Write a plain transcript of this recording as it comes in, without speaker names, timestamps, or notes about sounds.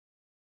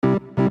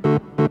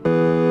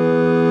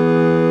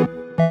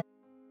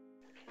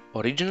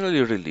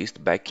Originally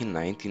released back in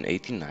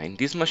 1989,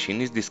 this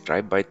machine is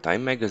described by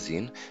Time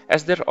magazine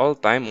as their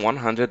all-time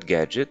 100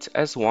 gadgets,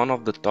 as one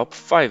of the top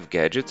 5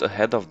 gadgets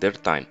ahead of their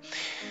time.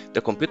 The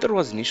computer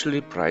was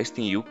initially priced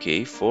in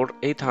UK for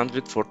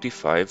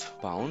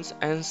 £845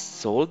 and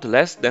sold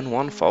less than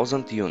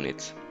 1000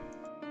 units.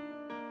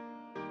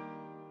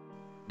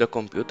 The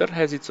computer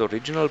has its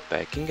original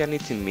packing and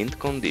it's in mint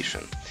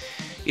condition.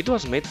 It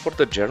was made for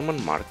the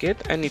German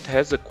market and it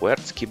has a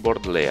quartz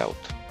keyboard layout.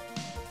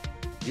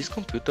 This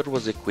computer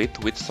was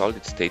equipped with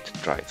solid-state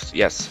drives.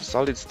 Yes,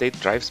 solid-state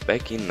drives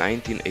back in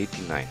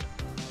 1989.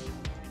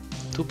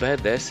 Too bad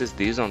the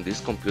SSDs on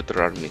this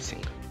computer are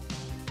missing.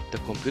 The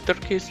computer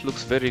case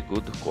looks very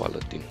good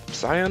quality.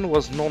 PSION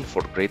was known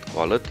for great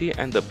quality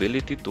and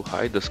ability to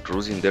hide the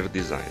screws in their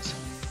designs.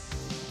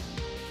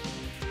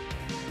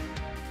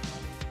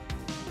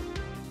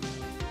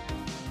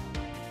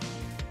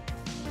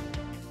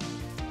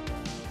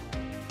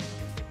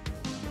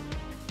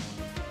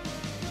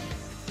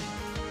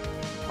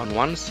 On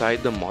one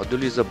side the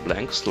module is a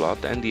blank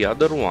slot and the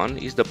other one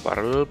is the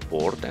parallel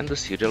port and the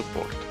serial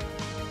port.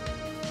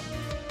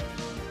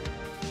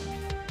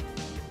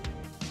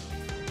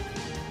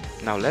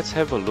 Now let's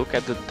have a look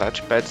at the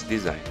touchpad's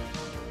design.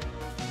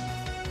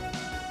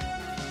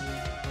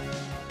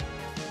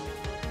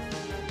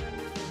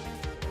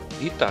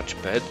 The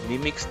touchpad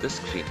mimics the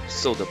screen,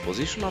 so the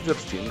position of your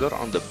finger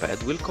on the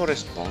pad will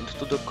correspond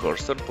to the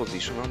cursor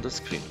position on the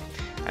screen,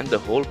 and the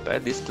whole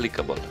pad is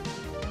clickable.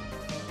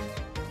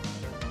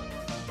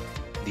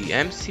 The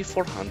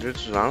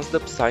MC400 runs the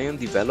PSION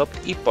developed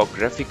EPOC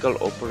graphical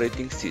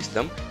operating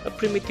system, a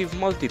primitive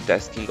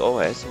multitasking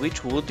OS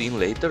which would in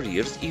later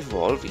years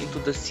evolve into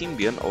the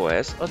Symbian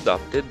OS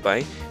adopted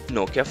by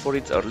Nokia for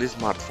its early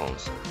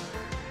smartphones.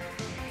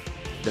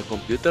 The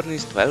computer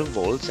needs 12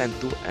 volts and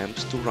 2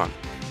 amps to run,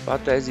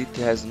 but as it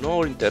has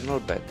no internal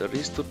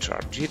batteries to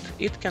charge it,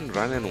 it can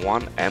run on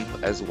 1 amp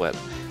as well.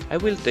 I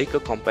will take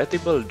a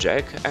compatible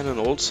jack and an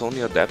old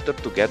Sony adapter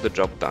to get the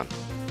job done.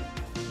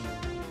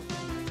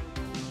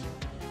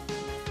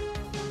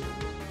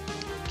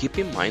 Keep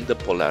in mind the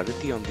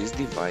polarity on this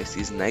device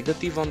is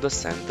negative on the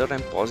center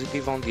and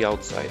positive on the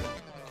outside.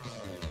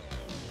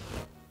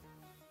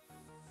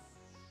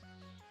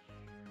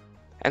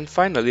 And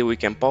finally we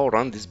can power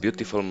on this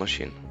beautiful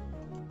machine.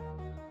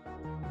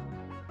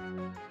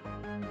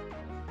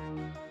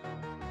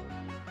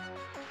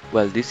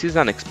 Well, this is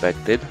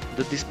unexpected,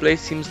 the display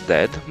seems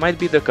dead, might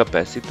be the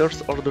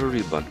capacitors or the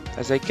ribbon,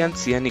 as I can't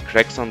see any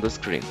cracks on the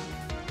screen.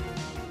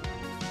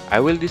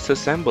 I will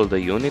disassemble the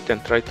unit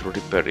and try to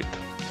repair it.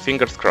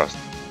 Fingers crossed.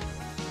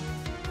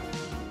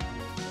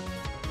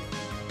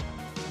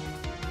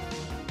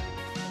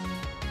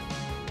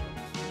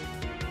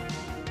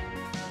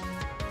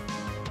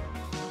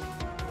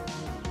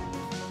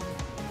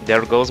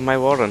 There goes my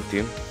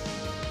warranty.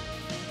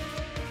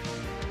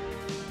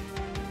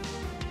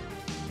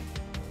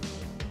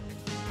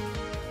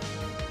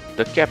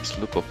 The caps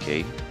look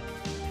okay.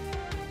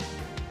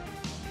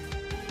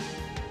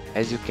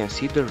 As you can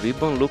see, the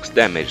ribbon looks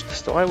damaged,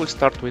 so I will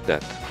start with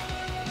that.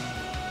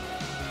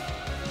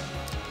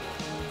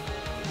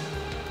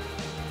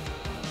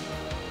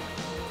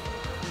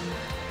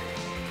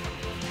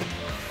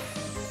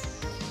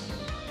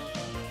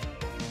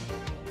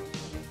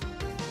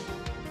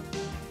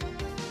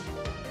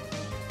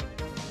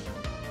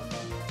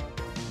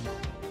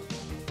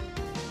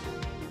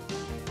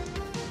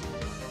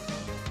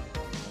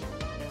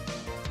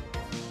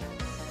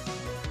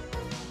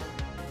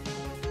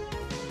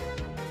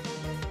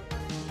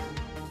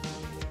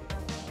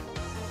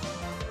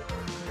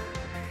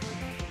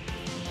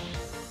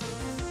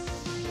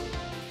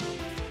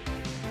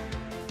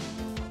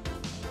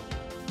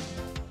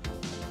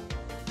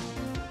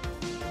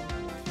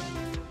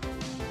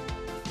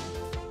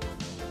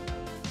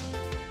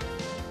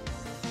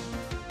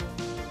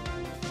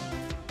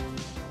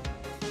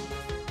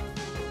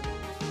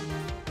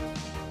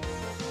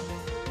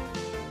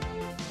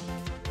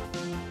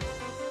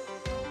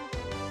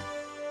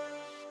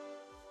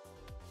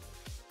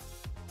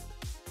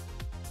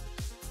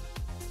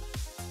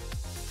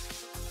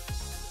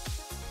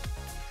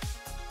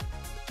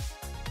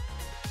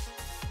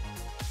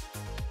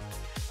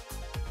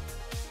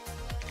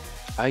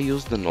 I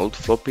used an old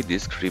floppy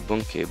disk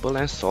ribbon cable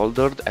and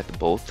soldered at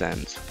both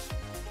ends.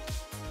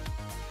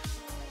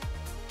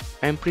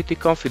 I am pretty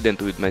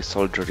confident with my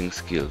soldering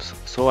skills,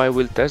 so I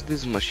will test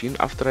this machine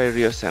after I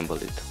reassemble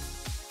it.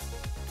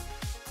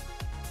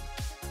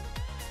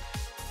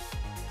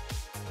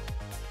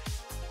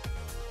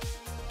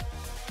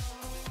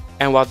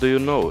 And what do you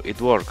know,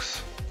 it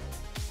works!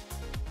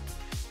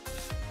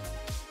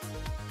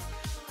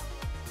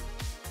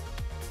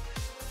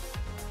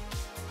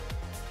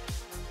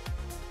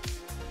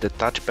 The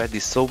touchpad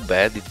is so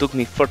bad it took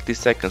me 30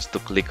 seconds to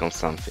click on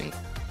something.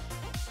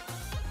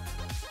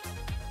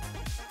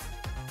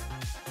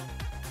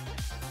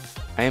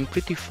 I am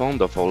pretty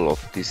fond of all of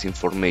this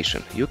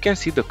information. You can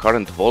see the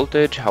current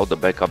voltage, how the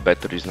backup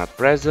battery is not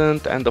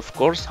present, and of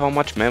course how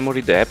much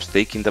memory the apps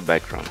take in the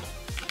background.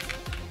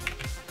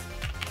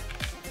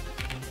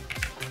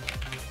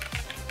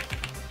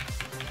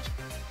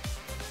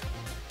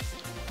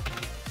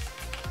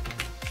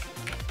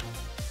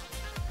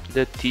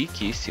 The T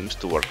key seems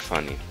to work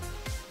funny.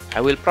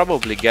 I will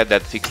probably get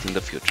that fixed in the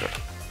future.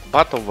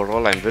 But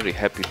overall I'm very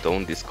happy to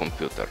own this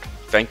computer.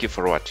 Thank you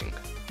for watching.